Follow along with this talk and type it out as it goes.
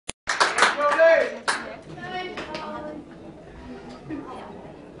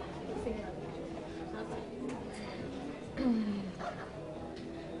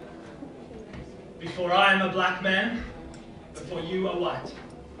For I am a black man, before you are white.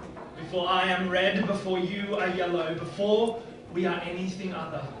 Before I am red, before you are yellow. Before we are anything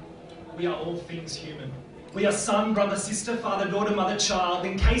other, we are all things human. We are son, brother, sister, father, daughter, mother, child,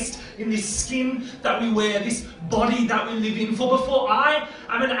 encased in this skin that we wear, this body that we live in. For before I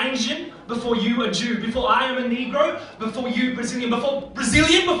am an Asian, before you a Jew. Before I am a Negro, before you Brazilian. Before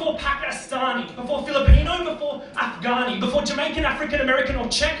Brazilian, before Pakistani. Before Filipino, before Afghani. Before Jamaican, African American or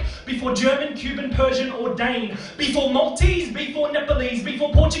Czech. Before German, Cuban, Persian or Dane. Before Maltese, before Nepalese.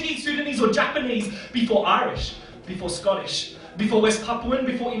 Before Portuguese, Sudanese or Japanese. Before Irish, before Scottish. Before West Papuan,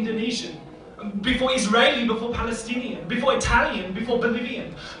 before Indonesian. Before Israeli, before Palestinian, before Italian, before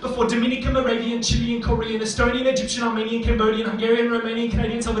Bolivian, before Dominican, Moravian, Chilean, Korean, Estonian, Egyptian, Armenian, Cambodian, Hungarian, Romanian,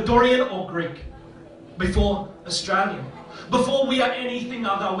 Canadian, Salvadorian or Greek, before Australian. Before we are anything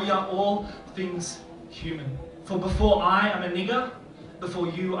other, we are all things human. For before I am a nigger, before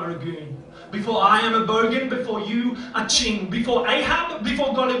you are a goon. Before I am a bogan, before you are ching. Before Ahab, before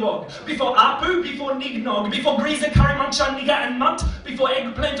gollywog. Before Apu, before nignog. Before greaser, curry muncher, nigger and munt. Before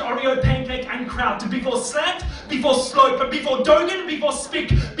eggplant, Oreo, pancake and kraut. Before slant, before slope. Before dogan, before spick.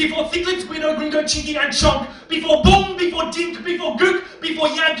 Before thiglets, guido, gringo, chinky and chonk. Before boom, before dink, before gook. Before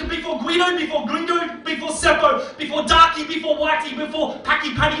yank, before guido, before gringo. Before seppo. Before darky, before whitey. Before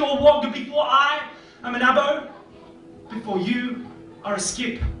packy, paddy or wog. Before I am an abo. Before you are a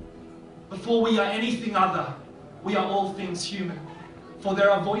skip. Before we are anything other, we are all things human. For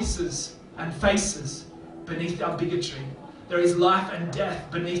there are voices and faces beneath our bigotry. There is life and death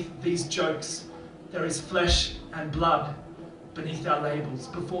beneath these jokes. There is flesh and blood beneath our labels.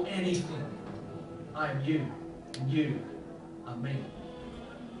 Before anything, I am you, and you are me.